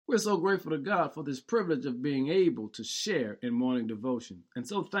We're so grateful to God for this privilege of being able to share in morning devotion, and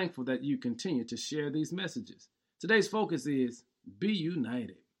so thankful that you continue to share these messages. Today's focus is Be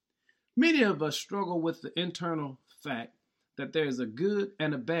United. Many of us struggle with the internal fact that there is a good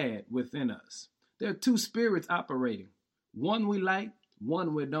and a bad within us. There are two spirits operating. One we like,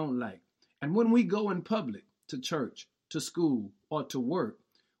 one we don't like. And when we go in public, to church, to school, or to work,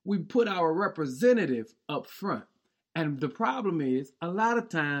 we put our representative up front. And the problem is, a lot of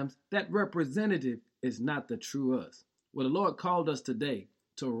times, that representative is not the true us. Well, the Lord called us today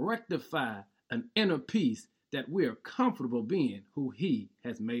to rectify an inner peace that we are comfortable being who He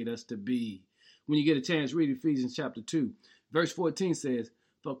has made us to be. When you get a chance, read Ephesians chapter 2. Verse 14 says,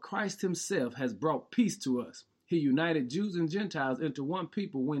 "For Christ Himself has brought peace to us. He united Jews and Gentiles into one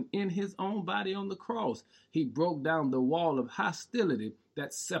people when in His own body on the cross, He broke down the wall of hostility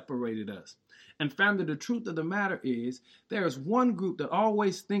that separated us." And family, the truth of the matter is, there is one group that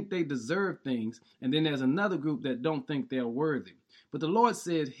always think they deserve things, and then there's another group that don't think they're worthy. But the Lord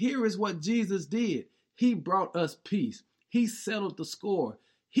says, here is what Jesus did. He brought us peace. He settled the score.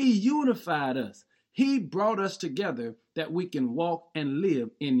 He unified us. He brought us together that we can walk and live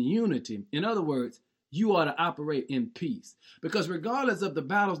in unity. In other words, you ought to operate in peace. Because regardless of the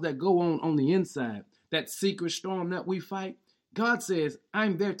battles that go on the inside, that secret storm that we fight, God says,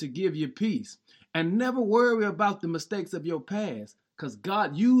 I'm there to give you peace. And never worry about the mistakes of your past, because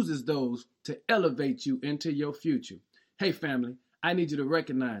God uses those to elevate you into your future. Hey, family, I need you to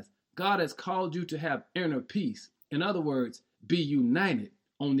recognize God has called you to have inner peace. In other words, be united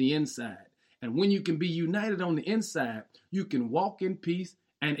on the inside. And when you can be united on the inside, you can walk in peace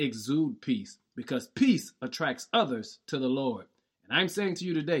and exude peace, because peace attracts others to the Lord. And I'm saying to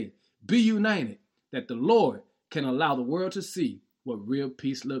you today, be united, that the Lord can allow the world to see what real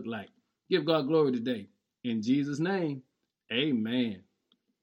peace look like. Give God glory today. In Jesus' name, amen.